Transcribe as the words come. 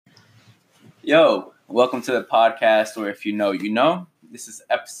Yo, welcome to the podcast where if you know, you know. This is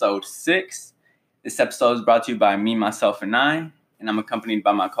episode 6. This episode is brought to you by me, myself, and I, and I'm accompanied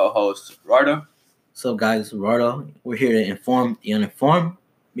by my co-host, Rardo. What's up, guys? Rardo. We're here to inform the uninformed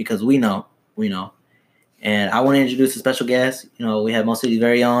because we know. And I want to introduce a special guest. We have Most City's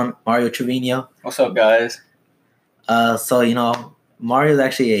very own Mario Trevino. What's up, guys? Mario is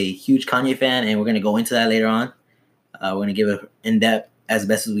actually a huge Kanye fan, and we're going to go into that later on. We're going to give an in-depth, as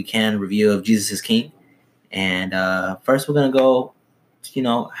best as we can, review of Jesus is King. And first, we're going to go,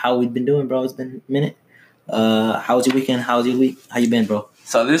 how we've been doing, bro. It's been a minute. How was your weekend? How was your week? How you been, bro?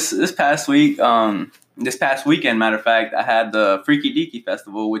 So this past weekend, matter of fact, I had the Freaky Deaky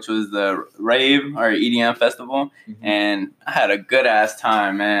Festival, which was the rave or EDM festival, and I had a good-ass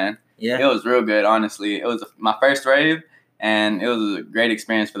time, man. Yeah. It was real good, honestly. It was my first rave, and it was a great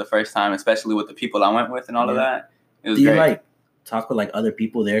experience for the first time, especially with the people I went with and all of that. It was great. Do you talk with other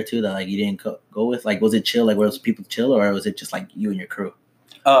people there too that you didn't go with? Was it chill? Were those people chill, or was it just you and your crew?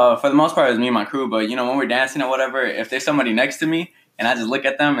 For the most part, it was me and my crew. But when we're dancing or whatever, if there's somebody next to me and I just look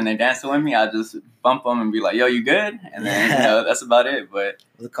at them and they're dancing with me, I just bump them and be like, "Yo, you good?" And then that's about it. But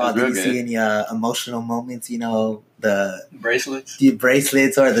what's it called? Did you see any emotional moments? The bracelets,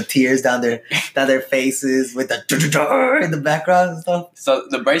 or the tears down their faces with the in the background and stuff. So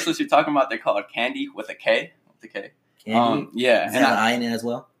the bracelets you're talking about, they're called Candy with a K. Candy. Yeah, and an I in it as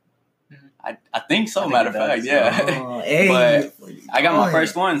well. I think so. Matter of fact, yeah. Oh, hey, but I got my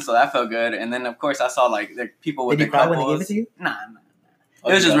first one, so that felt good. And then of course I saw the people with the couples. Did you cry when they gave it to you? Nah.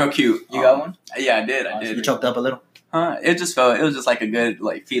 It was just real cute. You got one? Yeah, I did. You choked up a little? It was just like a good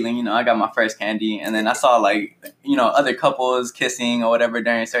feeling. I got my first candy, and then I saw other couples kissing or whatever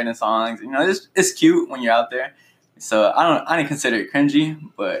during certain songs. It's cute when you're out there. So I didn't consider it cringy,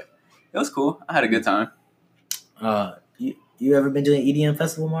 but it was cool. I had a good time. You ever been to an EDM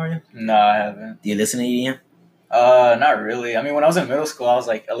festival, Mario? No, I haven't. Do you listen to EDM? Not really. I mean, when I was in middle school, I was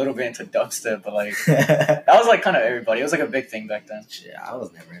a little bit into dubstep, but that was kind of everybody. It was a big thing back then. Shit, I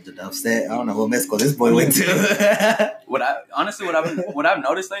was never into dubstep. I don't know what middle school this boy went to. What I've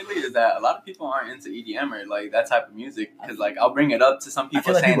noticed lately is that a lot of people aren't into EDM or that type of music because I'll bring it up to some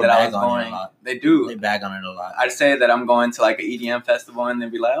people saying that I was going. They do. They bag on it a lot. I'd say that I'm going to an EDM fefestival and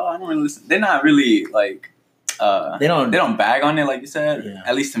they'd be like, "Oh, I don't really listen." They're not really they don't bag on it like you said,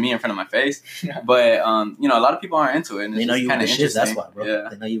 at least to me in front of my face. Yeah. But a lot of people aren't into it. And they know you with the shits. That's why, bro. Yeah.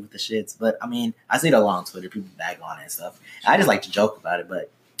 They know you with the shits. But I mean, I see it a lot on Twitter. People bag on it and stuff. I just like to joke about it,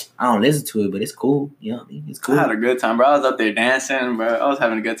 but I don't listen to it. But it's cool. You know what I mean? It's cool. I had a good time, bro. I was up there dancing, bro. I was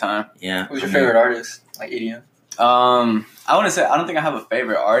having a good time. Yeah. Who's your favorite artist? EDM. I want to say I don't think I have a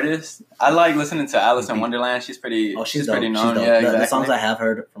favorite artist. I like listening to Alice in Wonderland. She's pretty. She's pretty known. She's dope. Yeah, exactly. The songs I have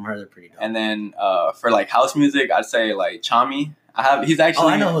heard from her, they're pretty dope. And then for house music, I'd say Chami. He's actually. Oh,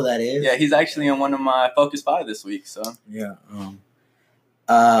 I know who that is. Yeah, he's actually in one of my Focus 5 this week. So yeah.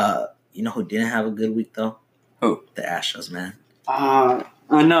 You know who didn't have a good week though? Who? The Astros, man. I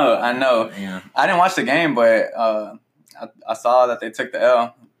know. Yeah. I didn't watch the game, but I saw that they took the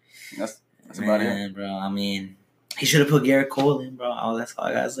L. That's about it, bro. I mean, he should have put Garrett Cole in, bro. That's all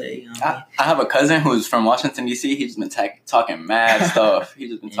I gotta say. I have a cousin who's from Washington D.C. He's been talking mad stuff. He's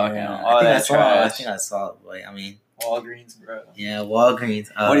just been talking all that trash. I think I saw it, boy. I mean, Walgreens, bro. Yeah, Walgreens.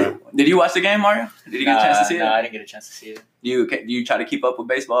 Did you watch the game, Mario? Did you get a chance to see it? No, I didn't get a chance to see it. Do you try to keep up with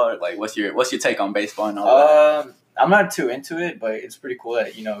baseball, or what's your take on baseball and all that? I'm not too into it, but it's pretty cool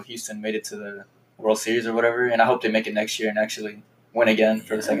that Houston made it to the World Series or whatever, and I hope they make it next year and actually win again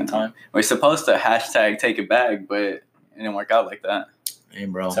for the second time. We're supposed to #take it back, but it didn't work out like that. Hey,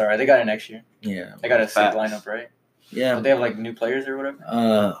 bro. It's alright. They got it next year. Yeah. They got a sick lineup, right? Yeah. But they have new players or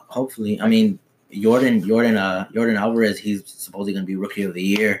whatever. Hopefully. I mean, Jordan Alvarez. He's supposedly going to be Rookie of the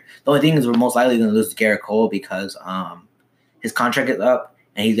Year. The only thing is, we're most likely going to lose to Garrett Cole because his contract is up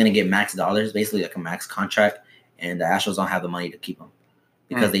and he's going to get max dollars, basically a max contract, and the Astros don't have the money to keep him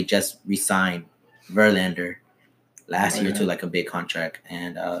because they just re-signed Verlander last year to a big contract,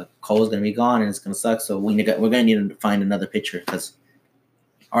 and Cole's gonna be gone, and it's gonna suck. So we're gonna need to find another pitcher because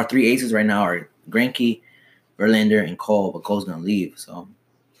our 3 aces right now are Greinke, Verlander, and Cole, but Cole's gonna leave. So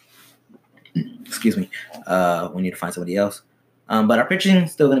excuse me, we need to find somebody else. But our pitching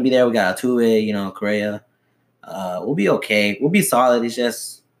is still gonna be there. We got Altuve, Correa. We'll be okay. We'll be solid. It's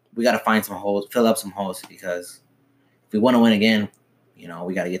just we gotta find some holes, fill up some holes because if we want to win again,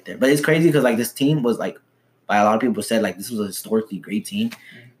 we gotta get there. But it's crazy because this team was by a lot of people said this was a historically great team,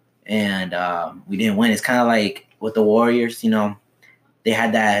 and we didn't win. It's kind of with the Warriors, they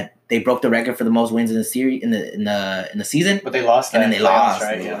had that they broke the record for the most wins in the series in the season, but they lost, and then they lost,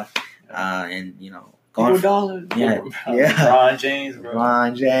 right? Yeah. And $1. Yeah. LeBron James, bro.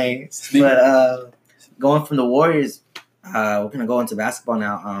 LeBron James. But going from the Warriors, we're gonna go into basketball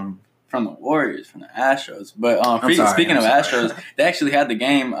now. From the Warriors, from the Astros. But speaking of sorry. Astros, they actually had the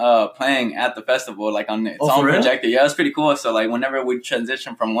game playing at the festival, like on its Oh, own for real? projector. Yeah, it was pretty cool. So like whenever we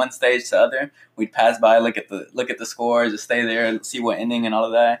transition from one stage to other, we'd pass by, look at the scores, just stay there, and see what inning and all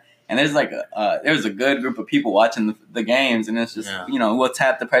of that. And there's like there was a good group of people watching the games, and it's just we'll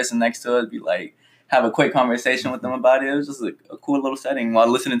tap the person next to us, be like, have a quick conversation with them about it. It was just a cool little setting while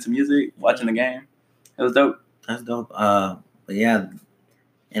listening to music, watching the game. It was dope. That's dope. But yeah,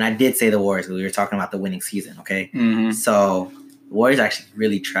 and I did say the Warriors because we were talking about the winning season, okay? Mm-hmm. So the Warriors are actually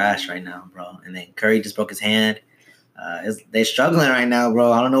really trash right now, bro. And then Curry just broke his hand. They're struggling right now,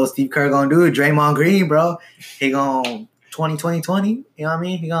 bro. I don't know what Steve Kerr gonna do. Draymond Green, bro. He gonna 20-20-20. You know what I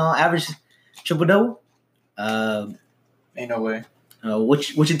mean? He gonna average triple-double. Ain't no way.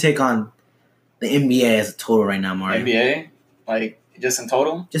 What you take on the NBA as a total right now, Mario? NBA? Like, just in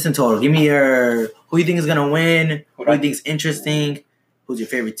total? Just in total. Give me who you think is gonna win, who you think is interesting, who's your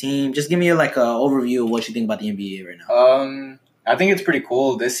favorite team. Just give me like an overview of what you think about the NBA right now. I think it's pretty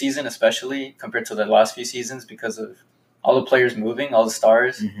cool this season, especially compared to the last few seasons, because of all the players moving, all the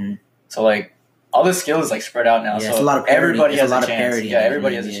stars. Mm-hmm. So like all the skill is like spread out now. Yeah, so it's a lot of parity. everybody has a chance. Parity Yeah,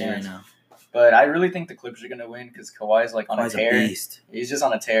 everybody has a chance. Right now. But I really think the Clippers are gonna win because Kawhi's like on Kawhi's a tear. a beast. He's just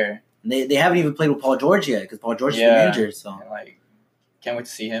on a tear. They haven't even played with Paul George yet because Paul George has been injured. So and, like, can't wait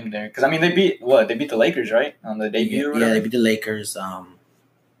to see him there. Because I mean, they beat the Lakers, right, on the debut. Or whatever? Yeah, they beat the Lakers.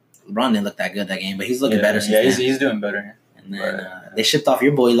 LeBron didn't look that good that game, but he's looking better. Yeah, he's doing better. And then they shipped off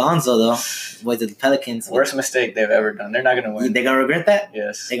your boy Lonzo though. Boys to the Pelicans. Worst mistake they've ever done. They're not gonna win. They're gonna regret that.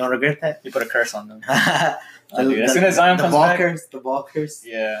 Yes, they're gonna regret that. You put a curse on them. As soon as Zion comes back, the ball curse.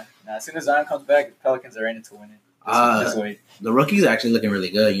 Yeah, as soon as Zion comes back, the Pelicans are in it to win it. Just wait. The rookies are actually looking really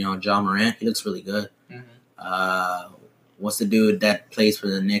good. You know, John Morant, he looks really good. Mm-hmm. What's the dude that plays for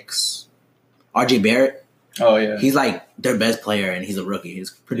the Knicks? R.J. Barrett. Oh yeah, he's like their best player, and he's a rookie.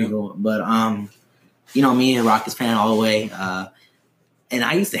 He's pretty cool. But you know me, a Rockets fan all the way. And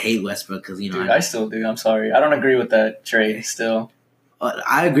I used to hate Westbrook because Dude, I still do. I'm sorry, I don't agree with that trade. Still,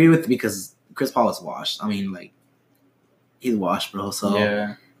 I agree with it because Chris Paul is washed. I mean, like he's washed, bro. So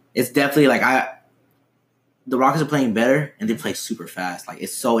yeah, it's definitely like the Rockets are playing better, and they play super fast. Like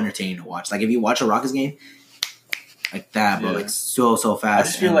it's so entertaining to watch. Like if you watch a Rockets game. Like that, bro. Like so fast. I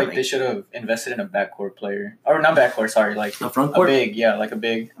just feel like they should have invested in a backcourt player, or not backcourt. Sorry, like a front court. Like a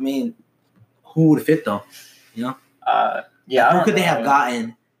big. I mean, who would fit though? You know. Yeah. Who could they have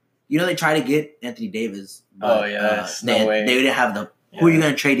gotten? You know, they tried to get Anthony Davis. But, no way. They didn't have the. Who are you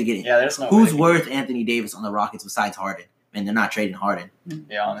going to trade to get it? Yeah, there's no. Who's worth Anthony Davis on the Rockets besides Harden? Man, they're not trading Harden.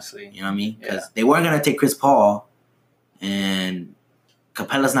 Yeah, honestly. You know what I mean? Because they weren't going to take Chris Paul, and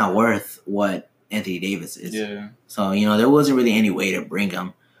Capella's not worth what Anthony Davis is. Yeah. So, you know, there wasn't really any way to bring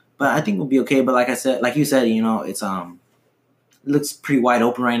him. But I think we'll be okay. But like you said, you know, it's it looks pretty wide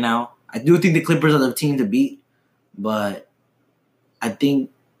open right now. I do think the Clippers are the team to beat, but I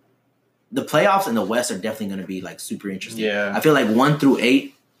think the playoffs in the West are definitely going to be like super interesting. Yeah. I feel like 1 through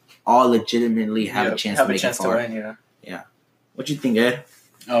 8 all legitimately have a chance to make it far. Win, yeah. What you think, Ed?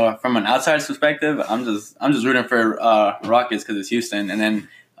 From an outsider's perspective, I'm just rooting for Rockets because it's Houston, and then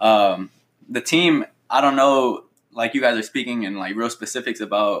the team. I don't know, like you guys are speaking in like real specifics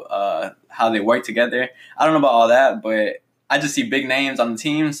about how they work together. I don't know about all that, but I just see big names on the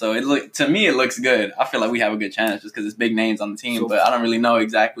team, so to me it looks good. I feel like we have a good chance just because it's big names on the team, but I don't really know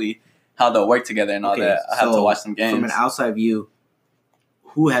exactly how they'll work together and all that. I have to watch some games. From an outside view,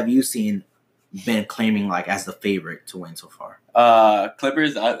 who have you seen been claiming like as the favorite to win so far?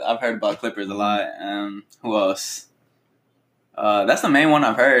 Clippers. I've heard about Clippers a lot. Who else? That's the main one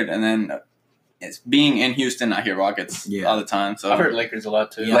I've heard, and then. It's being in Houston, I hear Rockets all the time. So I've heard Lakers a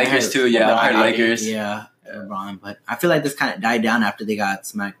lot too. Yeah, Lakers too, yeah. I've heard Lakers. Yeah, LeBron. But I feel like this kind of died down after they got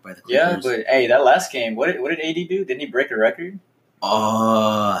smacked by the Clippers. Yeah, but hey, that last game, what did AD do? Didn't he break a record?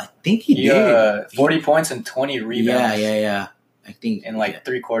 I think he did. 40 points and 20 rebounds. Yeah. I think in like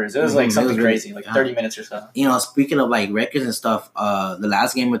 3 quarters. It was like something crazy, like 30 minutes or so. You know, speaking of like records and stuff, the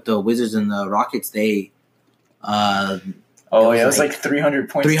last game with the Wizards and the Rockets, they it was like 300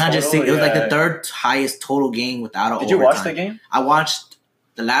 points. 306. It was like the third highest total game without an overtime. Did you watch the game? I watched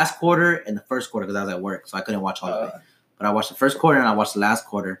the last quarter and the first quarter because I was at work, so I couldn't watch all of it. But I watched the first quarter and I watched the last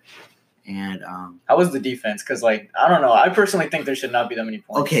quarter. And how was the defense? Because like I don't know, I personally think there should not be that many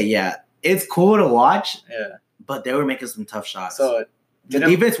points. Okay, yeah, it's cool to watch. Yeah, but they were making some tough shots. So the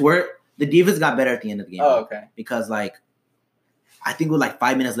defense got better at the end of the game. Oh, okay. Because like I think with like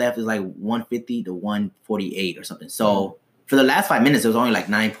 5 minutes left, it was like 150 to 148 or something. So for the last 5 minutes, there was only like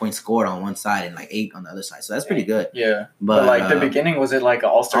 9 points scored on one side and like 8 on the other side. So that's pretty good. Yeah. But like the beginning, was it like an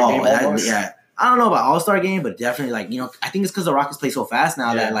all-star game almost? Yeah. I don't know about all-star game, but definitely like, I think it's because the Rockets play so fast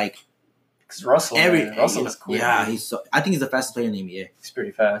now that like. Because Russell is cool. Yeah, I think he's the fastest player in the NBA. He's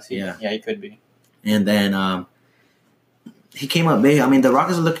pretty fast. Yeah, he could be. And then he came up big. I mean, the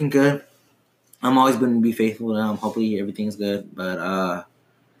Rockets are looking good. I'm always going to be faithful to them. Hopefully everything's good. But, I'm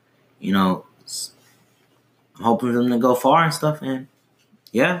hoping for them to go far and stuff. And,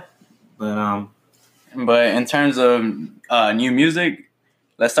 yeah. But in terms of new music,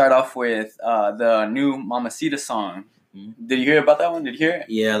 let's start off with the new Mamacita song. Mm-hmm. Did you hear about that one? Did you hear it?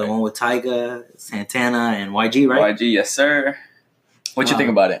 Yeah, the one with Tyga, Santana, and YG, right? YG, yes, sir. What you think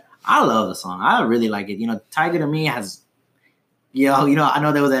about it? I love the song. I really like it. Tyga to me has, I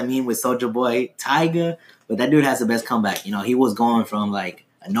know there was that meme with Soulja Boy, Tyga, but that dude has the best comeback. He was going from like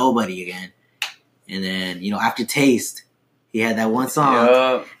a nobody again, and then after Taste, he had that one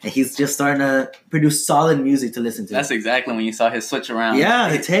song, and he's just starting to produce solid music to listen to. That's exactly when you saw his switch around. Yeah,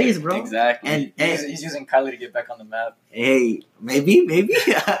 the Taste, bro. Exactly. And he's using Kylie to get back on the map. Hey, maybe.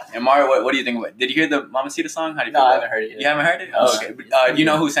 And Mario, what do you think about it? Did you hear the Mamacita song? How do you feel I about haven't heard it yet. You haven't heard it? Oh, okay. Do you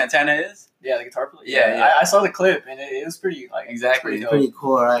know who Santana is? Yeah, the guitar player. Yeah. I saw the clip, and it was pretty, exactly. It's pretty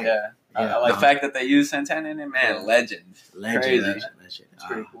cool, right? Yeah. I like the fact that they use Santana in it, man. Legend. Crazy. Legend. It's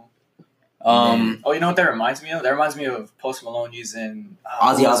pretty cool. You know what that reminds me of? That reminds me of Post Malone using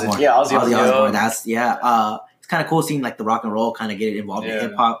Ozzy Osbourne. Yeah, Ozzy Osbourne. That's it's kind of cool seeing like the rock and roll kind of get involved in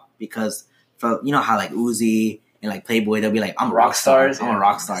hip hop because how like Uzi and like Playboy, they'll be like, I'm a rock star. I'm a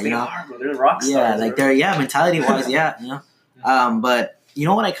rock star. They're rock stars. Yeah, like they're mentality wise, but you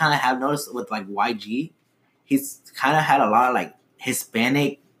know what I kind of have noticed with like YG, he's kind of had a lot of like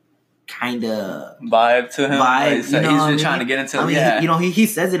Hispanic kind of vibe to him. He's been trying to get into. He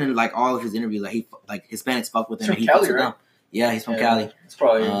says it in like all of his interviews. Like Hispanics fuck with him. He's from Cali, right? Yeah, he's from Cali. It's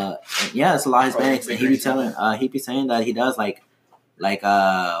probably it's a lot of Hispanics. And he'd be saying that he does a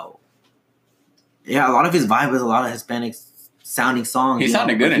lot of his vibe is a lot of Hispanic sounding songs. He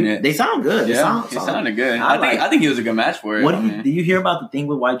sounded good in it. They sound good. Yeah, he sounded good. I think he was a good match for it. Do you hear about the thing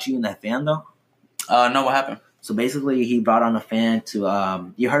with YG and that fan though? No, what happened? So basically, he brought on a fan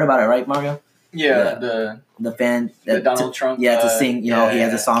to. You heard about it, right, Mario? Yeah, the fan that Donald Trump. Yeah, to sing. He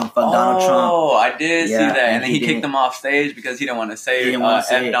has a song for Donald Trump. Oh, I did see that, and then he kicked him off stage because he didn't want to say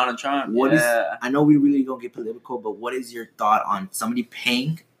F Donald Trump. I know we really don't get political, but what is your thought on somebody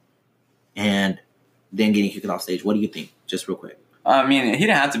paying and then getting kicked off stage? What do you think? Just real quick. I mean, he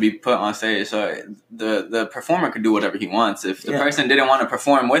didn't have to be put on stage, so the performer could do whatever he wants. If the person didn't want to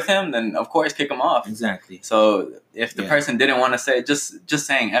perform with him, then of course kick him off. Exactly. So if the person didn't want to say just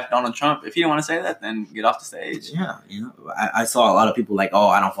saying F Donald Trump, if he didn't want to say that, then get off the stage. Yeah, I saw a lot of people like, oh,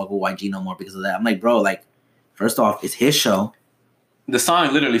 I don't fuck with YG no more because of that. I'm like, bro, like, first off, it's his show. The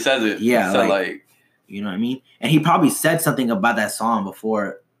song literally says it. Yeah, so like you know what I mean? And he probably said something about that song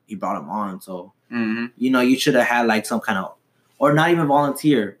before he brought him on. So you should have had like some kind of. Or not even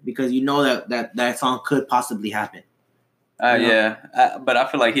volunteer because that song could possibly happen. But I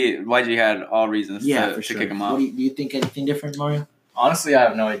feel like YG had all reasons to kick him off. Do you think anything different, Mario? Honestly, I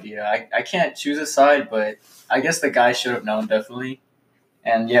have no idea. I can't choose a side, but I guess the guy should have known definitely.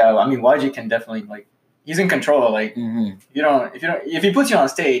 And YG can definitely he's in control. Like if he puts you on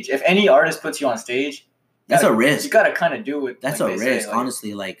stage, if any artist puts you on stage. That's a risk. You gotta kind of do it. That's a risk,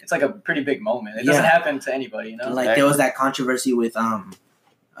 honestly. It's like a pretty big moment. It doesn't happen to anybody, Like there was that controversy with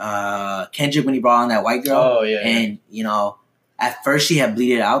Kendrick when he brought on that white girl. Oh yeah. And at first she had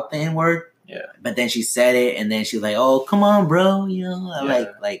bleeded out the N-word. Yeah. But then she said it, and then she was like, "Oh, come on, bro,"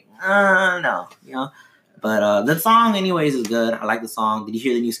 no, But the song, anyways, is good. I like the song. Did you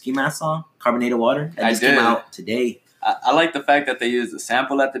hear the new Ski Mask song, "Carbonated Water"? That just came out today. I like the fact that they used the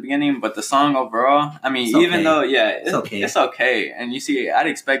sample at the beginning, but the song overall, I mean, even though, it's okay. It's okay. And you see, I'd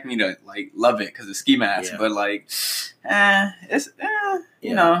expect me to, love it because it's Ski Mask, but,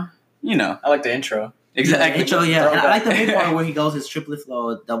 you know. I like the intro. Exactly. The intro, and I like the mid part where he goes his triplet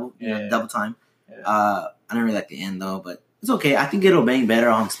flow, double time. Yeah. I don't really like the end, though, but it's okay. I think it'll bang better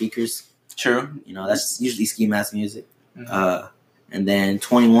on speakers. True. That's usually Ski Mask music. Mm-hmm. And then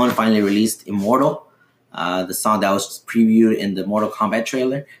 21 finally released Immortal. The song that was previewed in the Mortal Kombat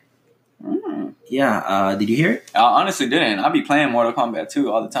trailer. Yeah, did you hear it? I honestly didn't. I be playing Mortal Kombat 2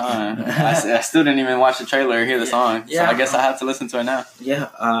 all the time. I still didn't even watch the trailer or hear the song. Yeah. So I guess I have to listen to it now. Yeah,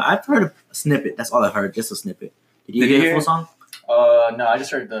 I've heard a snippet. That's all I've heard, just a snippet. Did you hear the full song? No, I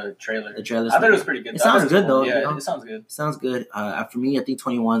just heard the trailer. The trailer. I thought it was pretty good. It sounds good, though. Yeah, it sounds good. Sounds good. For me, I think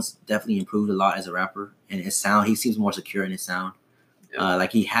 21's definitely improved a lot as a rapper. And his sound, he seems more secure in his sound.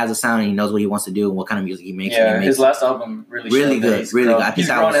 Like he has a sound and he knows what he wants to do and what kind of music he makes. Yeah, and he his makes last album really Really showed that good, he's really grown. good. I think He's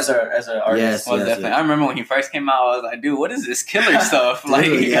that grown was- as an artist. Yes. Well, definitely. I remember when he first came out, I was like, dude, what is this killer stuff? Dude, Like,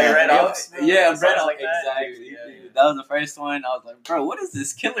 yeah. Red Ops, Yeah, songs Red Ops, like that. exactly. Yeah. Dude, that was the first one. I was like, bro, what is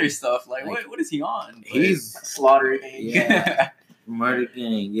this killer stuff? Like, Like, what is he on? he's Slaughter Gang. Yeah. Murder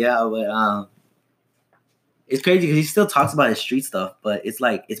Gang. Yeah, but it's crazy because he still talks about his street stuff, but it's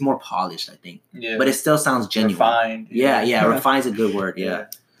like it's more polished, I think. Yeah. But it still sounds genuine. Refined. Yeah, refine's a good word. Yeah.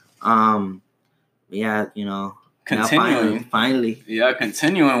 Yeah, you know. now Continuing. finally. Yeah,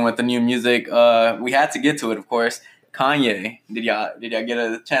 continuing with the new music. We had to get to it, of course. Kanye. Did y'all get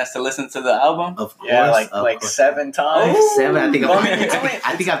a chance to listen to the album? Of course. Yeah, of like course. 7 times. Oh, 7. I think. Well, I mean,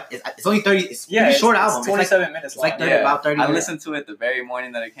 It's only 30. It's a pretty short album. It's 27 minutes it's like long. 30 yeah. about 30 I minutes. listened to it the very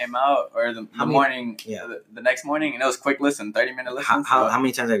morning that it came out, or the How many- morning, yeah. the next morning, and it was quick listen, 30-minute listen. How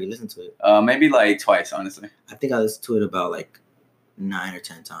many times have you listened to it? Maybe like twice, honestly. I think I listened to it about like 9 or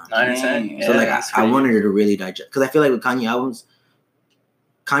 10 times. 9 or 10. So Yeah, like it's I pretty- wanted to really digest because I feel like with Kanye albums,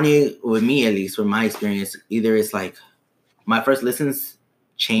 Kanye with me at least from my experience, either it's like my first listens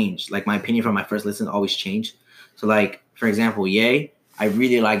change. Like my opinion from my first listen always change. So like for example, Ye, I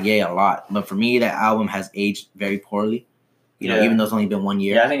really like Ye a lot, but for me that album has aged very poorly. You know, Yeah. even though it's only been 1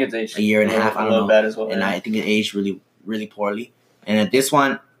 year, Yeah, I think it's aged a year and a half. I don't little know, bad as well. and yeah. I think it aged really really poorly. And at this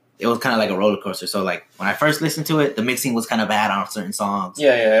one, it was kind of like a roller coaster. So like when I first listened to it, the mixing was kind of bad on certain songs.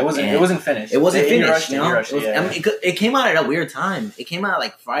 yeah, it wasn't And it wasn't finished. It wasn't He finished, rushed you it, know. he rushed It was- it, yeah. I mean, it came out at a weird time. It came out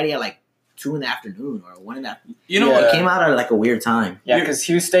like Friday at like 2 in the afternoon or 1 in the afternoon. You know Yeah. what? It came out at like a weird time. Yeah, because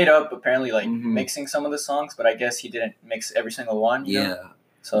Hugh stayed up apparently like Mhm. mixing some of the songs, but I guess he didn't mix every single one. you know?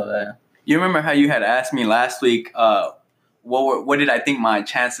 So You remember how you had asked me last week? What did I think my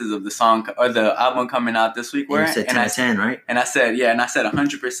chances of the song or the album coming out this week And were? you said 10 out of 10, right? And I said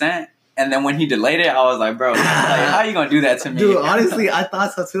 100%. And then when he delayed it, I was like, bro, like, how you gonna do that to me? Dude, honestly, I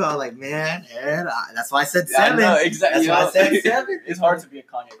thought so too. I was like, man, Aaron, that's why I said 7. I know, exactly. That's why I said 7. it's hard to be a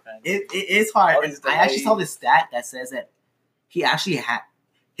Kanye fan. It is hard. All And these I actually delays. saw this stat that says that he actually had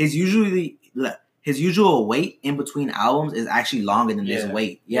his usual wait in between albums is actually longer than this Yeah.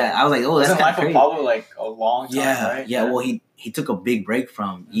 wait. Yeah, I was like, oh, that's Wasn't kind Life of of crazy. Pablo like a long time, Yeah, right? yeah. Well, he took a big break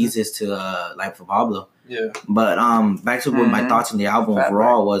from Yeezus to Life of Pablo. Yeah. But back to what my Mhm. thoughts on the album Fat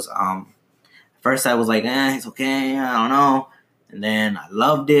overall was first I was like, it's okay, I don't know. And then I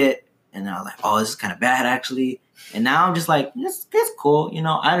loved it. And then I was like, oh, this is kind of bad actually. And now I'm just like, it's cool. You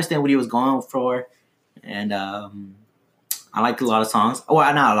know, I understand what he was going for. And I like a lot of songs.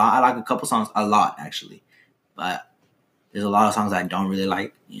 Well, not a lot. I like a couple songs a lot actually. But there's a lot of songs I don't really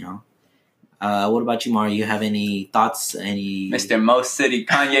like, you know. What about you, Mario? You have any thoughts? Any Mr. Most City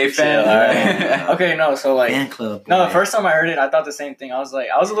Kanye fan? Yeah. Okay, no, so like fan club? no, the boy? first time I heard it, I thought the same thing. I was a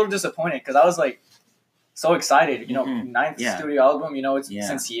little disappointed because I was like so excited, you know, Mhm. ninth Yeah. studio album, you know, it's Yeah.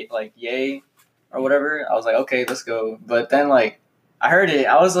 since like Ye or whatever. I was like, okay, let's go. But then like I heard it,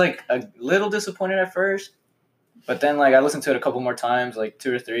 I was like a little disappointed at first, but then like I listened to it a couple more times, like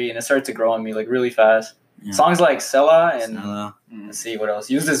 2 or 3, and it started to grow on me like really fast. Yeah. Songs like Sella and Snella. let's see what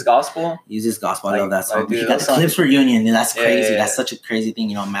else. Use This Gospel. Use This Gospel. I Like- love that song. like, dude, he got that the Clips reunion. And that's Yeah, crazy. yeah, That's yeah. such a crazy thing.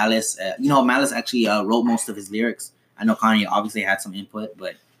 You know, Malice. Malice actually wrote most of his lyrics. I know Kanye obviously had some input,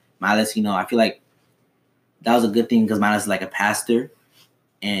 but Malice, you know, I feel like that was a good thing because Malice is like a pastor,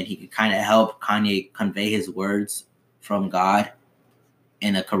 and he could kind of help Kanye convey his words from God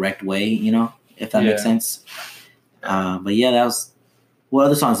in a correct way. You know, if that makes Yeah. sense. But yeah, that was. What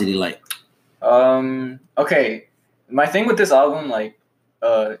other songs did he like? Okay. My thing with this album, like,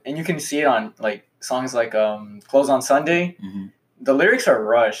 and you can see it on like songs like Close on Sunday. Mm-hmm. The lyrics are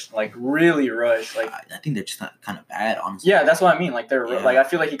rushed, like really rushed. Like, I think they're just not kind of bad, honestly. yeah, that's what I mean. Like, they're Yeah. like, I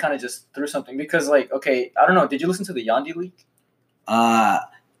feel like he kind of just threw something because, like, okay, I don't know. Did you listen to the Yandi leak?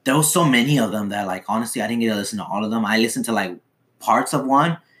 There was so many of them that, like, honestly, I didn't get to listen to all of them. I listened to like parts of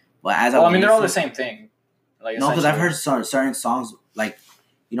one, but as Well, I I mean, they're all the listened- same thing. Like, No, because I've heard essentially. certain songs, like,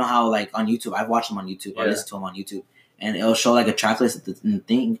 you know how like on YouTube, I've watched them on YouTube. I Yeah. listen to them on YouTube, and it'll show like a track list in the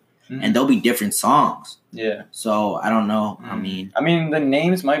thing, Mhm. and there'll be different songs. Yeah. So I don't know. I mean, the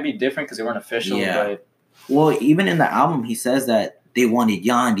names might be different because they weren't official. Yeah. But Well, even in the album, he says that they wanted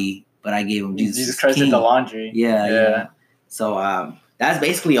Yandi, but I gave him Jesus is Christ did King. the laundry. Yeah, Yeah. yeah. So that's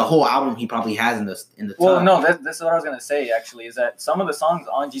basically a whole album he probably has in the Well, top. no, that's what I was gonna say. Actually, is that some of the songs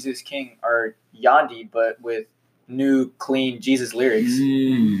on Jesus King are Yandi, but with new, clean Jesus lyrics.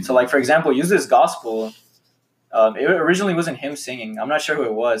 Mm. So, like for example, Use This Gospel. It originally wasn't him singing. I'm not sure who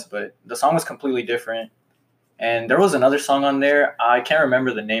it was, but the song was completely different. And there was another song on there. I can't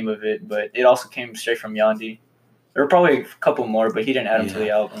remember the name of it, but it also came straight from Yandi. There were probably a couple more, but he didn't add them to Yeah. the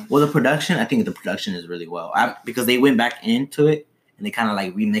album. Well, the production, I think the production is really well because they went back into it and they kind of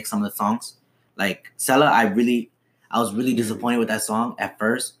like remix some of the songs. Like Sella, I was really disappointed with that song at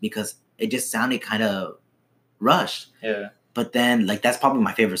first because it just sounded kind of rushed. Yeah. But then, like, that's probably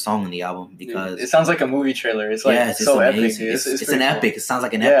my favorite song on the album because it sounds like a movie trailer. It's like yes, so it's epic. amazing. It's an pretty epic. cool. It sounds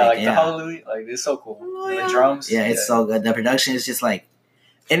like an yeah, epic. like Yeah, the Hallelujah, like it's so cool. And the drums. Yeah, it's so good. The production is just like,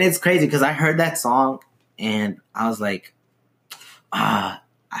 and it's crazy because I heard that song and I was like, I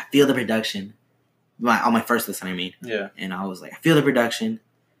feel the production. On my first listen, I mean. Yeah. And I was like, I feel the production,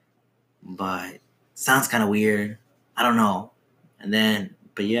 but it sounds kind of weird. I don't know. And then,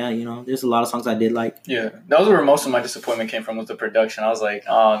 but yeah, you know, there's a lot of songs I did like. Yeah, that was where most of my disappointment came from, was the production. I was like,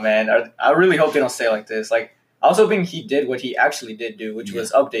 oh man, I really hope they don't stay like this. Like, I was hoping he did what he actually did do, which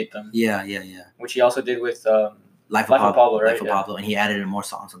was update them. Yeah. Which he also did with Life of Pablo, right? Life of Pablo, and he added more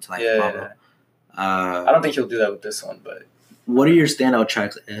songs onto Life of Pablo. Yeah. I don't think he'll do that with this one, but. What are your standout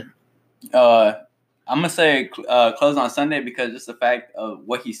tracks, Ed? I'm gonna say "Close on Sunday" because just the fact of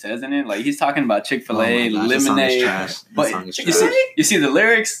what he says in it, like he's talking about Chick-fil-A, lemonade. But you see the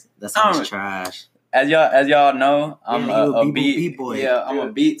lyrics. That song is trash. As y'all know, I'm a beat boy. Yeah, I'm a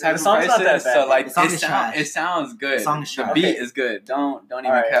beat type of person. So like, it sounds good. The beat is good. Don't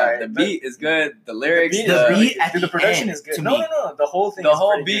even cap. The beat is good. The lyrics, the production is good. No, the whole thing. The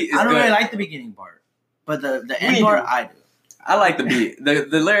whole beat is good. I don't really like the beginning part, but the end part I do. I like the beat.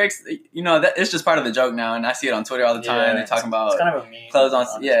 The lyrics, you know, that it's just part of the joke now, and I see it on Twitter all the time. Yeah, they're talking about it's kind of a meme. Clothes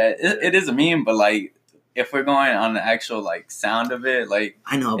on. Yeah, it is a meme, but like, if we're going on the actual like sound of it, like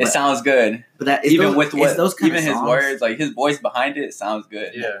I know it sounds good. But that even with what even his songs. Words, like his voice behind it sounds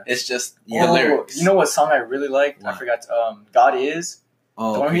good. Yeah, it's just the lyrics. You know what song I really liked? What? I forgot. God Is.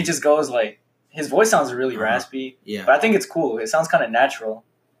 Oh, the one where he just goes like his voice sounds really raspy. Yeah, but I think it's cool. It sounds kind of natural.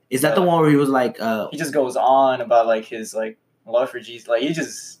 Is that the one where he was like? He just goes on about like his like love for Jesus. Like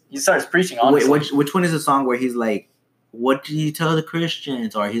he starts preaching. Honestly. Wait, which one is the song where he's like, "What did you tell the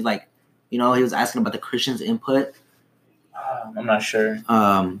Christians?" Or he's like, you know, he was asking about the Christians' input. I'm not sure.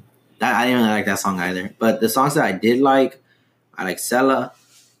 I didn't really like that song either. But the songs that I did like, I like Sella.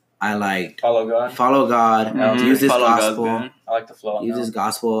 I liked Follow God. Mm-hmm. Use This Gospel. I like the flow. Use This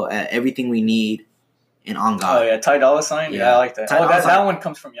Gospel. Everything We Need. And On God. Oh yeah, Ty Dolla $ign. Yeah, I like that. That one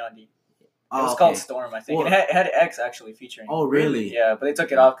comes from Yandhi. It was called Storm, I think. It had X actually featuring. Oh, really? Yeah, but they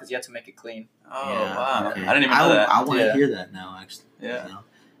took it off because you had to make it clean. Oh, yeah, wow. Okay. I didn't even know that. I want to hear that now, actually. Yeah. You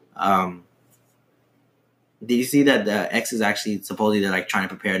know? Did you see that the X is actually supposedly they're like trying to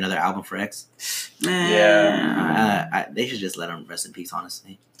prepare another album for X? Yeah. They should just let him rest in peace,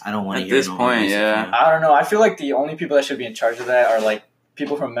 honestly. I don't want to at hear this point, yeah. I don't know. I feel like the only people that should be in charge of that are like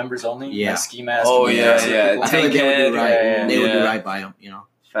people from Members Only. Yeah. Like Ski Mask. Oh, yeah. I feel like they would do right. They would do right by him, you know.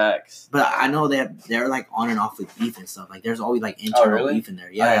 Facts. But I know they're like on and off with beef and stuff. Like there's always like internal beef in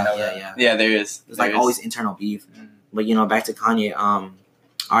there. Yeah. Yeah, there is. There's like always internal beef. But you know, back to Kanye. All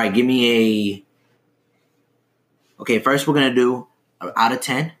right, give me a. Okay, first we're gonna do out of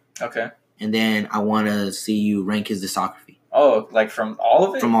 10. Okay. And then I want to see you rank his discography. Oh, like from all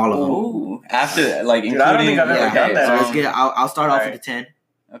of it? From all of them. Ooh. After like including. I don't think I've ever done that. So let's get. I'll start off with a 10.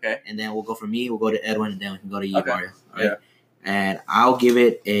 Okay. And then we'll go for me. We'll go to Edwin, and then we can go to you, Mario. Right? Yeah. And I'll give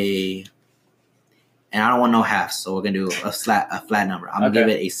it a. And I don't want no halves, so we're gonna do a flat number. I'm gonna give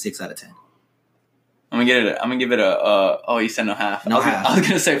it a 6 out of 10. I'm gonna give it a. Oh, you said no half. No half. I was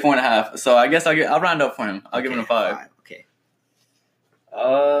gonna say 4.5. So I guess I'll round up for him. I'll give him a 5. Okay.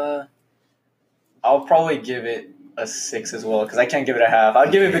 I'll probably give it a 6 as well because I can't give it a half.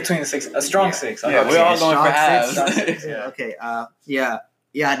 I'll give it between a strong 6. Yeah, we're all going for halves. Yeah. Okay.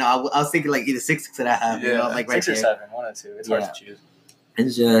 Yeah. No, I was thinking like either 6 and a half. You know, like right 6 or 7, 1 or 2. It's hard to choose.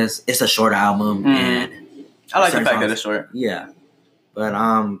 It's a short album, and I like the fact that it's short. Yeah, but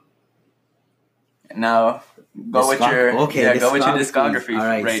now go with your discography. All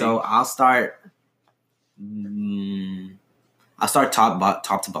right, rating. so I'll start. I'll start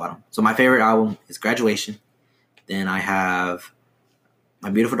top to bottom. So my favorite album is Graduation. Then I have My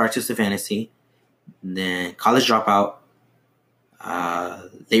Beautiful Dark Twisted Fantasy. Then College Dropout.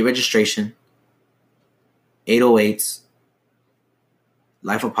 Late Registration. 808s.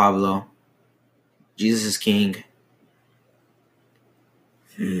 Life of Pablo. Jesus is King.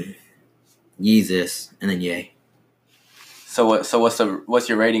 Yeezus, and then Ye. So what's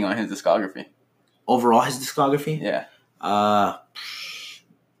your rating on his discography? Overall, his discography? Yeah.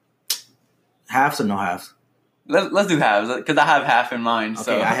 Halves or no halves? Let's do halves because I have half in mind. Okay,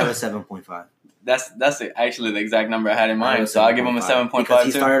 so I have a 7.5. That's actually the exact number I had in mind. So I'll give him a 7.5 because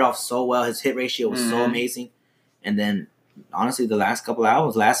he started off so well. His hit ratio was so amazing, and then honestly, the last couple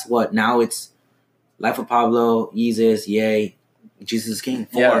albums, now it's Life of Pablo, Yeezus, Ye. Jesus is King.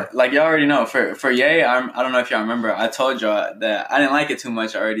 4. Yeah, like y'all already know. For Ye, I don't know if y'all remember. I told y'all that I didn't like it too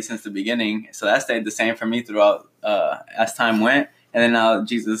much already since the beginning. So that stayed the same for me throughout as time went. And then now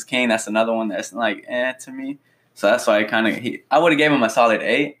Jesus King, that's another one that's like to me. So that's why I would have gave him a solid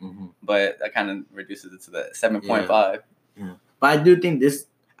 8, but that kind of reduces it to the 7.5. Yeah. But I do think this.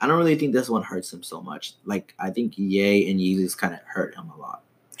 I don't really think this one hurts him so much. Like I think Ye and Yeezus kind of hurt him a lot.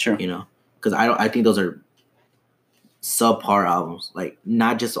 True. You know, because I think those are subpar albums. Like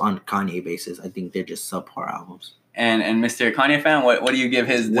not just on Kanye basis. I think they're just subpar albums. And Mr. Kanye fan, what do you give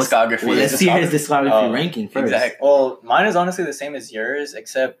his discography? Well, let's see his discography ranking first. Exactly. Well, mine is honestly the same as yours,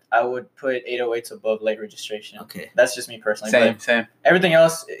 except I would put 808s above Late Registration. Okay. That's just me personally. Same. Everything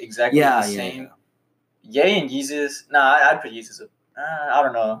else exactly the Yeah. same. Ye and Yeezus. Nah, I'd put Yeezus. I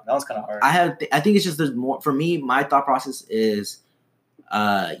don't know. That one's kind of hard. I think it's just there's more for me. My thought process is,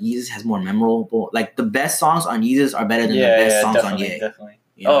 Yeezus has more memorable. Like the best songs on Yeezus are better than the best songs on Ye. Definitely.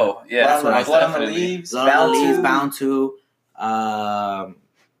 You know? Oh yeah, That's what I Blood on the definitely. Leaves, Blood on the Leaves, Bound Bound to,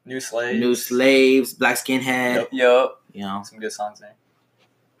 New Slaves. New Slaves, Black Skinhead. Yup. You know. Some good songs there.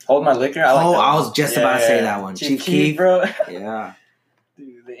 Hold My Liquor. I Was just about to say that one. Chief Keef, bro. Yeah.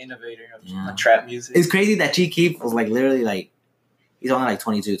 Dude, the innovator of trap music. It's crazy that Chief Keef was like literally like he's only like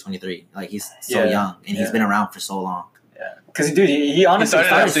 22, 23. Like he's so young and he's been around for so long. Yeah, because dude, he honestly He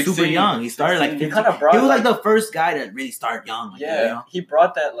started He started super young. He started like he kind of brought. he was like the first guy to really start young. Like, yeah, you know? he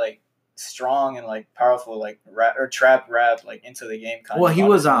brought that like strong and like powerful like rap or trap rap like into the game. Well, he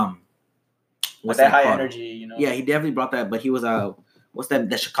was with what's that high called? energy, you know. Yeah, he definitely brought that. But he was what's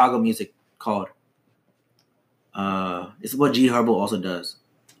that Chicago music called? It's what G Herbo also does.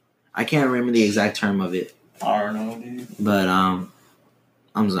 I can't remember the exact term of it. I don't know, dude. But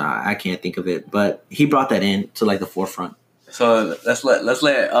I'm sorry, I can't think of it. But he brought that in to like the forefront. So let's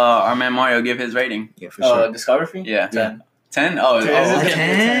let our man Mario give his rating. Yeah, for sure. Discography. Yeah. 10. 10? Oh, Dude, okay.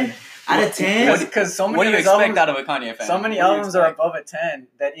 10? Out of 10? Because so many What do you of his expect albums, out of a Kanye fan? so many What do you albums are expect? above a 10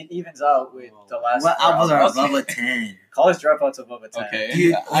 that it evens out with the last. What four albums are albums. above a 10? College Dropouts above a 10.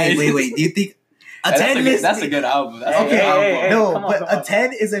 Okay. Wait. Do you think a 10 is... That's a good album. That's a Hey, good hey, album. hey, No, come on, but come a on.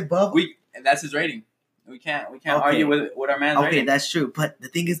 10 is above... That's his rating. We can't Okay. argue with our man's Okay, rating. that's true. But the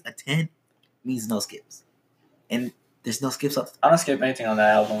thing is, a 10 means no skips. And there's no skips. I don't skip anything on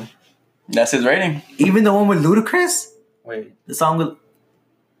that album. That's his rating. Even the one with Ludacris? Wait, The song with...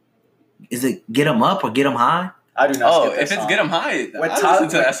 Is it Get 'Em Up or Get 'Em High? I do not. Oh, skip that if it's song. Get 'Em High, With I Tyler- listen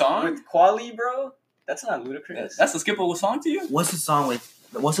to that song. with Quali, bro. That's not Ludacris. That's a skippable song to you? What's the song with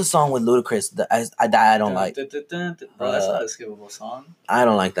Ludacris that I don't like? Bro, that's not a skippable song. I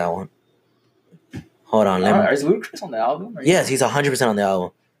don't like that one. Hold on, let me... Is Ludacris on the album? Or Yes, he's 100% on the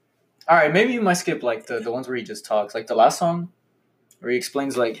album. All right, maybe you might skip like the ones where he just talks, like the last song, where he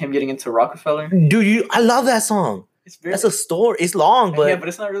explains like him getting into Rockefeller. Dude, I love that song. It's very That's a story. It's long, but but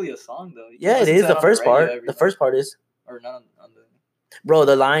it's not really a song though. You yeah, can it listen is to the that on first radio part. every The time. first part is, Or not on the. bro.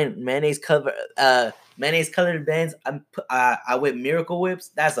 The line mayonnaise colored bands. I whip Miracle Whips.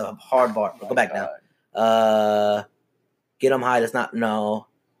 That's a hard bar. Go back God. now. Get them high. That's not no.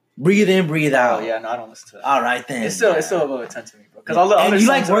 Breathe in, breathe out. Oh yeah, no, I don't listen to that. All right then. It's still above a 10 to me, bro. Because all the And other you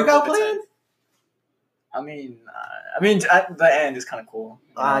like songs are workout above a 10. plans? I mean, at the end is kind of cool.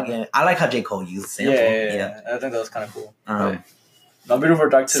 I like how J. Cole used sample. Yeah. I think that was kind of cool. Um, No Beautiful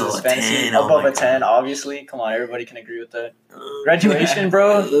Dark to So this a fantasy 10, oh above my a 10, God. obviously. Come on, everybody can agree with that. Graduation,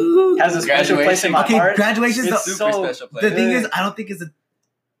 bro, has a special place in my Okay, heart. Graduation's It's the Super so special the place. thing is, I don't think it's a.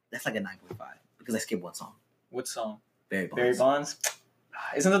 That's like a 9.5 because I skipped one song. What song? Barry Bonds. Barry Bonds.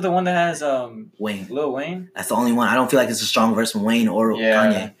 Isn't that the one that has Wayne. Lil Wayne? That's the only one. I don't feel like it's a strong verse from Wayne or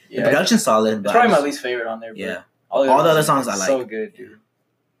Kanye. The Yeah. production's solid, It's but probably my least favorite on there. But yeah. all All the other songs I like. So good, dude.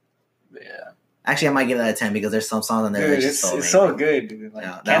 But yeah. Actually, I might give that a 10 because there's some songs on there Dude, that's just it's so so amazing. good, dude. Like,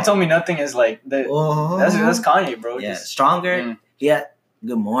 Yeah, that Can't one. Tell Me Nothing is like Oh. that's Kanye, bro. Yeah, Just, Stronger. Mm. Yeah,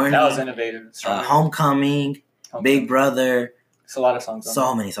 Good Morning. that was innovative. Strong. Homecoming. Big Brother. It's a lot of songs. on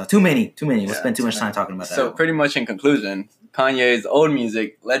So many songs. Too many. We'll Yeah, spend too too much time many. talking about that. So pretty much in conclusion, Kanye's old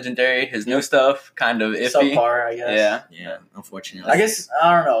music, legendary. His new stuff, kind of there. iffy. Subpar, I guess. Yeah. Yeah, unfortunately. I guess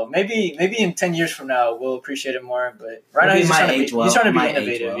I don't know. Maybe in 10 years from now we'll appreciate it more. But right now Maybe he's just might trying to age be, well. he's trying to be Might age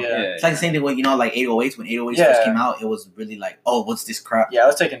innovative. well. Yeah. It's like the same thing with, like 808s. When 808s Yeah. first came out, it was really like, oh, what's this crap? Yeah, I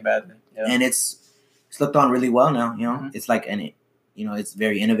was taken badly. Yeah. And it's looked on really well now. You know, Mhm. it's like it's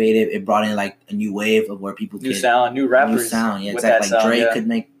very innovative. It brought in like a new wave of where people New could sound, new rappers. new sound. Yeah, with exactly. that Like sound, Drake yeah. could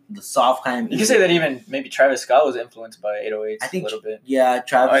make the soft kind of. You can say that even maybe Travis Scott was influenced by 808s I think a little bit. Yeah,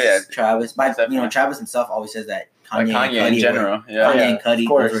 Travis. Oh, yeah. Travis. But Definitely. Travis himself always says that Like Kanye, Kanye and in Cudi general. Were, Yeah. Kanye Yeah, and Cudi, of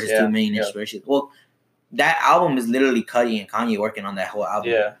course, those were his yeah, two main yeah. inspirations. Well, that album is literally Cudi and Kanye working on that whole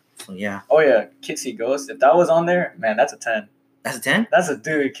album. Yeah. So yeah. Oh yeah, Kitsy Ghost. If that was on there, man, that's a 10. That's a 10. That's a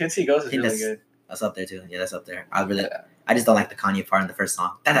dude. Kids See Ghosts is think really good. That's up there too. Yeah, that's up there. I just don't like the Kanye part in the first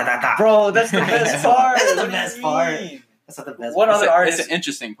song. Da, da, da, da. Bro, that's the best part. That's the What do you best part. mean? That's not the best. What part. other It's artist? an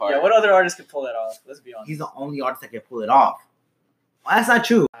interesting part. Yeah, what other artist could pull that off? Let's be honest. He's the only artist that can pull it off. Well, that's not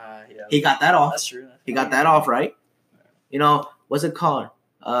true. Yeah, He got that off. that's true. He got that off, right? You know, what's it called?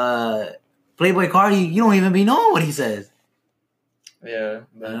 Playboy Cardi, you don't even be knowing what he says. Yeah,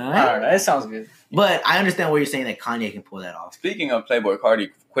 but Alright. I don't know. It sounds good. But I understand what you're saying that Kanye can pull that off. Speaking of Playboy Cardi,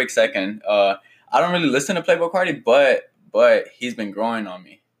 quick second. I don't really listen to Playboy Cardi, but he's been growing on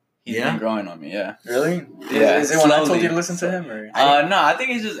me. He's Yeah? been growing on me. Yeah. Really? Yeah, Is it when I told slowly. you to listen to him, or? No, I think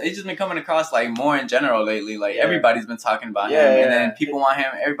it's just been coming across like more in general lately. Like Yeah. everybody's been talking about Yeah, him, yeah. and then people want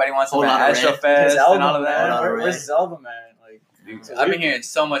him. Everybody wants him Whole at Lotta Astro Red. Fest His album, and all of man. Whole that. Lotta Where's Red. his album, man? Like, I've been hearing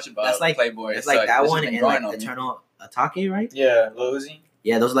so much about That's like Playboy. It's so like that just one been and growing like on me. Eternal Atake, right? yeah, Lil Uzi.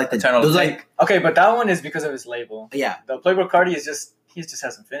 Yeah, those are like the Eternal those Take. like Okay, but that one is because of his label. yeah. The Playboy Cardi is just he just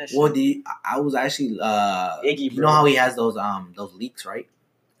hasn't finished. Well, it. I was actually Iggy, you bro. know how he has those leaks, right?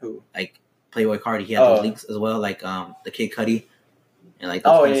 Who? Like Playboy Cardi, he had Oh. those leaks as well, like the Kid Cudi and like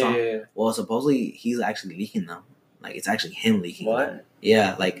those Oh kind of yeah, songs. yeah, yeah. Well, supposedly he's actually leaking them. Like it's actually him leaking them. What?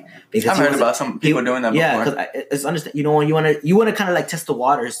 Yeah, like because I've he heard was- about some people doing that Yeah, before. because it's understand. You know, when you want to kind of like test the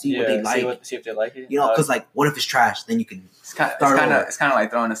waters, see what they like. See if they like it. You know, because like, what if it's trash? Then you can It's kind Start over. of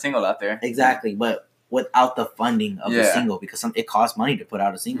like throwing a single out there. exactly, but without the funding of the Yeah. single, because it costs money to put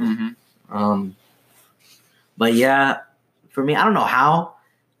out a single. Mm-hmm. But yeah, for me, I don't know how,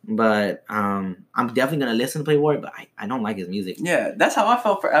 but I'm definitely gonna listen to Playboy, but I don't like his music. Yeah, that's how I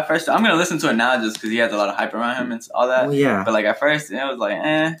felt at first. I'm gonna listen to it now just because he has a lot of hype around him and all that. Well, yeah, But like at first, it was like,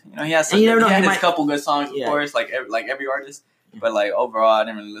 you know, he has And you never know, he had he his might- couple good songs, of Yeah. course, like every artist. But like overall, I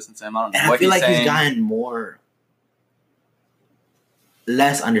didn't really listen to him. I don't know and I what feel he's like saying. he's gotten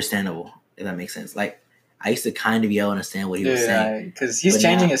less understandable, if that makes sense. Like I used to kind of be able to understand what he was saying. because he's But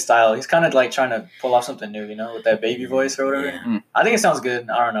changing now- his style. He's kind of like trying to pull off something new, you know, with that baby voice or whatever. Yeah. I think it sounds good.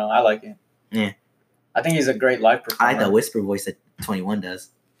 I don't know. I like it. Yeah. I think he's a great live I performer. like the whisper voice that 21 does.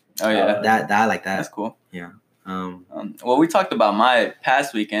 Oh yeah, That I like that. that's cool. Um, Well, we talked about my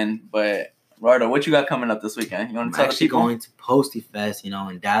past weekend, but Rardo, what you got coming up this weekend? You want I'm to tell the actually people? going to Posty Fest, you know,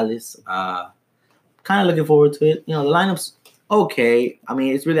 in Dallas. Kind of looking forward to it. You know, the lineup's okay. I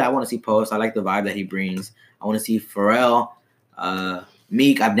mean, it's really I want to see Post. I like the vibe that he brings. I want to see Pharrell,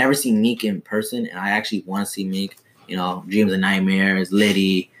 Meek. I've never seen Meek in person, and I actually want to see Meek. You know, Dreams and Nightmares,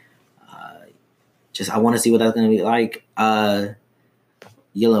 Liddy. I want to see what that's gonna be like.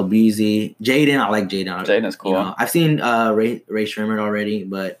 Yellow Breezy, Jaden. I like Jaden. Jaden's cool. You know, I've seen Ray Sherman already,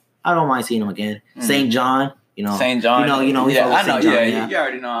 but I don't mind seeing him again. Mm. St. John. You know, St. John. You know, he's yeah, always I know. St. John, Yeah, yeah. you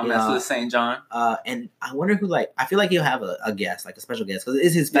already know. I'm Yeah. messing with St. John. And I wonder who I feel like he'll have a guest, like a special guest, because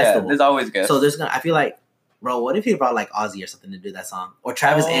it's his Yeah, festival. there's always guests. So I feel like, bro, what if he brought like Ozzy or something to do that song, or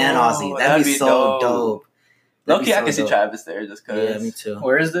Travis and Ozzy? That'd be so dope. That'd be Low-key, I so can see dope. Travis there just because. Yeah, me too.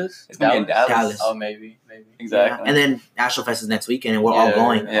 Where is this? It's gonna be in Dallas. Dallas. Oh, maybe. Exactly. Yeah. And then Astro Fest is next weekend, and we're all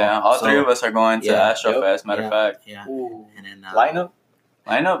going. Yeah, all So, three of us are going to yeah. Astro Yep. Fest. Matter of fact, Yeah. Ooh. And then Lineup?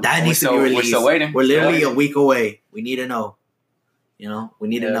 lineup. that needs to be We're released. still waiting. We're literally Still a week away. We need to know. You know, we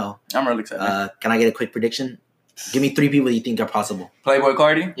need to Yeah. know. I'm really excited. Can I get a quick prediction? Give me 3 people you think are possible. Playboy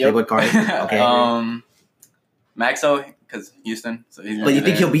Cardi. Yep. Playboy Cardi. Okay. Maxo, because Houston. So he's. But you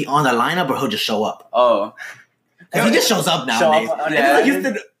think he'll be on the lineup or he'll just show up? Oh, 'Cause he just shows up Show nowadays. up on- Yeah. It's like Houston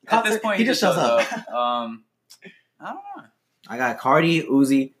at this concert, point he just shows up. I don't know. I got Cardi,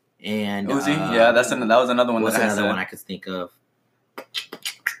 Uzi, and Uzi. Yeah, that was another one. what's that I another said. one I could think of?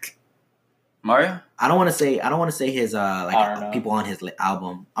 Mario. I don't want to say his I don't know. people on his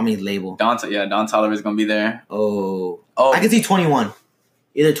album. I mean label. Don Toliver is gonna be there. Oh, Oh, I could see 21,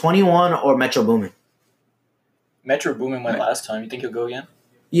 either 21 or Metro Boomin. Metro Boomin went last time. You think he'll go again?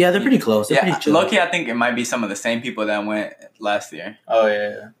 Yeah, they're pretty close. They're yeah. pretty chill. Low-key, I think it might be some of the same people that went last year. Oh,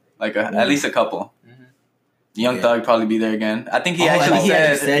 yeah. Like at least a couple. Mhm. Young Yeah. Thug probably be there again. I think he Oh, I actually think he said.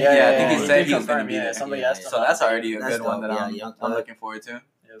 actually said- yeah, I yeah, think he he did said he was confirm, gonna be yeah, there. somebody Yeah, asked him. So that's already a That's good one dope, that yeah, I'm Young Thug. looking forward to.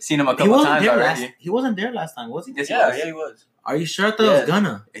 Yep. Seen him a He couple wasn't times there already. last. He wasn't there last time, was he? Yes, he Yeah, was. yeah, he was. Are you sure? I thought it was Yeah.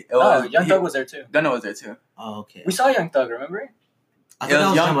 Gunna. It No, was- Young he- Thug was there too. Gunna was there too. Oh, okay. We saw Young Thug, remember? I It thought that was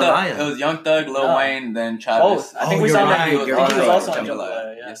was Young Thug. Jambalaya. It was Young Thug, Lil No. Wayne, then Travis. Both. I think Oh, we you're saw right, him. you're I think right. he was also on Jambalaya.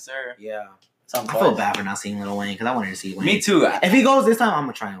 Jambalaya. Yeah. Yes, sir. Yeah. Some I feel bad for not seeing Lil Wayne because I wanted to see Wayne. Me too. If he goes this time, I'm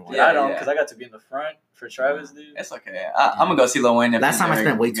gonna try and watch. Yeah, I don't, yeah. because I got to be in the front for Travis, dude. It's okay. I'm gonna go see Lil Wayne. If Last he's time I there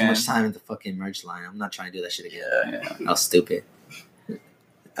spent way too again. much time in the fucking merch line. I'm not trying to do that shit again. Yeah. Yeah. That was stupid.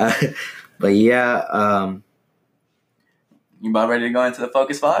 But yeah, You about ready to go into the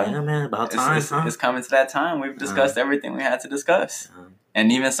Focus 5? yeah, man, about time, huh? It's coming to that time. We've discussed everything we had to discuss.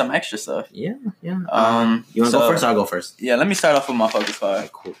 and even some extra stuff. Yeah. You want to go first or I'll go first? Yeah, let me start off with my Focus 5. Okay,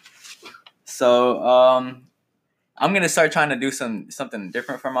 cool. So, I'm gonna start trying to do something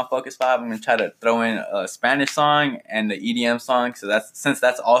different for my Focus 5. I'm gonna try to throw in a Spanish song and the EDM song. So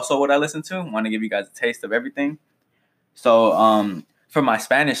that's also what I listen to. I want to give you guys a taste of everything. So, for my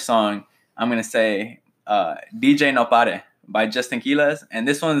Spanish song, I'm gonna say DJ No Pare by Justin Quiles, and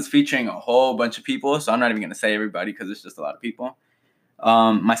this one's featuring a whole bunch of people. So I'm not even gonna say everybody because it's just a lot of people.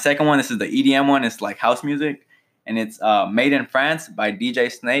 My second one, this is the EDM one. It's like house music, and it's Made in France by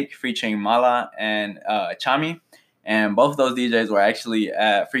DJ Snake featuring Mala and Chami. And both of those DJs were actually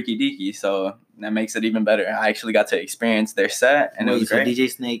at Freaky Deaky, so that makes it even better. I actually got to experience their set, and it was great. DJ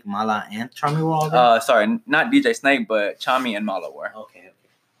Snake, Mala, and Chami were all there? Sorry, not DJ Snake, but Chami and Mala were. Okay.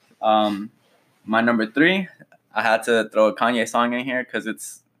 My number 3, I had to throw a Kanye song in here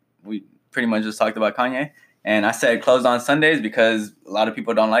because we pretty much just talked about Kanye. And I said Closed on Sundays because a lot of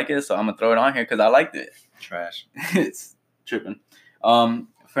people don't like it, so I'm going to throw it on here because I liked it. Trash. It's tripping.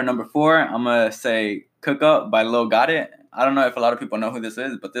 For number 4, I'm going to say Cook Up by Lil Got It. I don't know if a lot of people know who this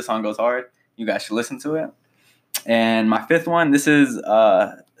is, but this song goes hard. You guys should listen to it. And my 5th one, this is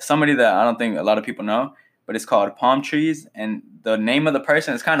somebody that I don't think a lot of people know, but it's called Palm Trees. And the name of the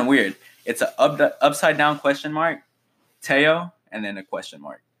person is kind of weird. It's an upside down question mark, Teo, and then a question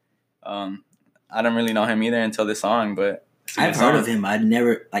mark. I don't really know him either until this song, but I've heard of him.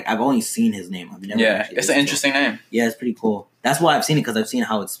 I've only seen his name. I've never it's an interesting name. Yeah, it's pretty cool. That's why I've seen it, because I've seen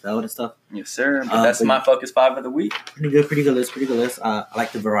how it's spelled and stuff. Yes, sir. But that's my Focus 5 of the week. Pretty good list. I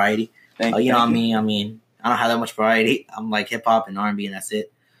like the variety. Thank you. You know what I mean? I mean, I don't have that much variety. I'm like hip hop and R&B, and that's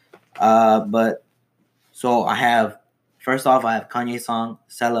it. But so first off, I have Kanye's song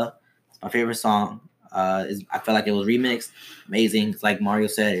Sella. It's my favorite song. I felt like it was remixed, amazing. It's like Mario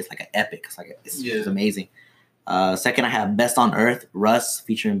said, it's like an epic. It's amazing. Second, I have Best on Earth, Russ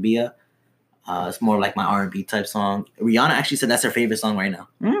featuring Bia. It's more like my R&B type song. Rihanna actually said that's her favorite song right now.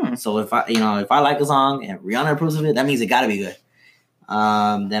 So if I like a song and Rihanna approves of it, that means it gotta be good.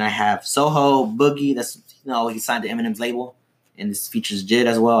 Then I have Soho Boogie. That's he signed to Eminem's label, and this features Jid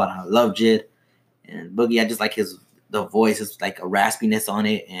as well. And I love Jid and Boogie. I just like the voice. It's like a raspiness on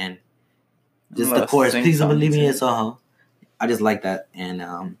it, and just the chorus. Please don't believe me, it's Soho. I just like that,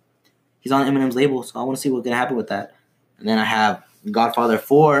 and he's on Eminem's label, so I want to see what's gonna happen with that. And then I have Godfather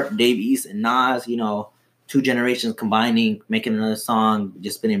 4, Dave East and Nas. 2 generations combining, making another song,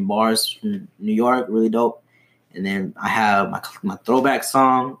 just spinning bars from New York, really dope. And then I have my throwback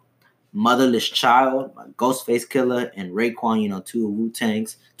song, Motherless Child by Ghostface Killah and Raekwon, 2 of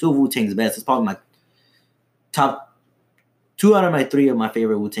Wu-Tang's. 2 of Wu-Tang's best. It's probably my top 2 out of my 3 of my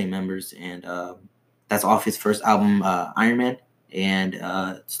favorite Wu-Tang members. And that's off his first album, Iron Man. And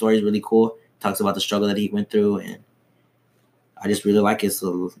the story is really cool. Talks about the struggle that he went through. And I just really like it.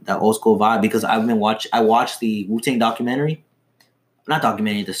 So that old school vibe, because I watched the Wu-Tang documentary. Not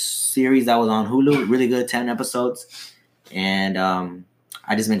documentary, the series that was on Hulu. Really good, 10 episodes. And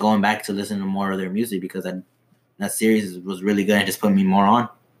I just been going back to listen to more of their music because that series was really good and just put me more on.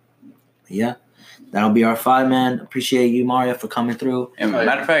 Yeah, that'll be our 5, man. Appreciate you, Mario, for coming through. And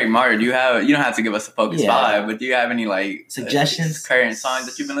matter of fact, Mario, you don't have to give us a Focus 5, but do you have any suggestions, current songs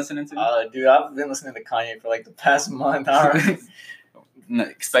that you've been listening to? Dude, I've been listening to Kanye for like the past month.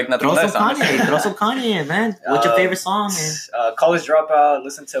 Expect nothing less. Throw some Kanye in, man. What's your favorite song, man? College Dropout.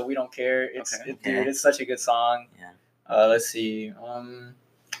 Listen to We Don't Care. Dude, it's such a good song. Yeah. Let's see.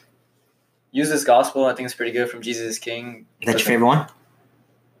 Use This Gospel. I think it's pretty good, from Jesus is King. Is that your favorite one?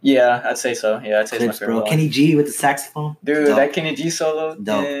 Yeah, I'd say so. Yeah, I'd say it's my favorite one. Kenny G with the saxophone. Dude, dope. That Kenny G solo.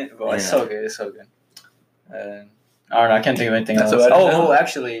 Dope. It's so good. It's so good. I don't know. I can't think of anything else.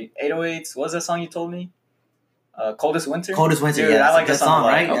 Actually, 808s. What was that song you told me? Coldest Winter. Dude, yeah, I like that song,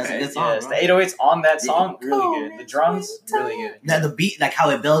 right? Okay. That's a good song. Yes, the 808s on that song, really good. The drums, really good. Now the beat, like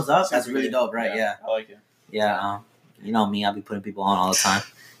how it builds up, that's really dope, right? Yeah. I like it. Yeah, you know me, I'll be putting people on all the time.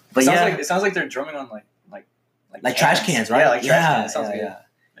 But it sounds like they're drumming on like trash cans, right? Yeah, like trash cans. It sounds good. Yeah.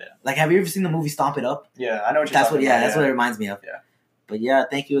 Like, have you ever seen the movie Stomp It Up? Yeah, I know what you're talking about. That's what it reminds me of. Yeah. But yeah,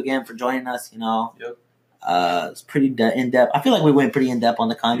 thank you again for joining us. Yep. It's pretty in depth. I feel like we went pretty in depth on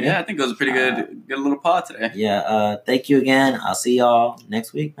the Kanye. Yeah, I think it was a pretty good little pod today. Yeah. Thank you again. I'll see y'all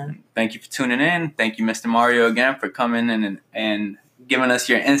next week, man. Thank you for tuning in. Thank you, Mr. Mario, again for coming in and giving us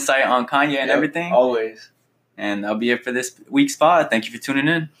your insight on Kanye and everything. Always. And that'll be it for this week's pod. Thank you for tuning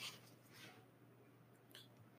in.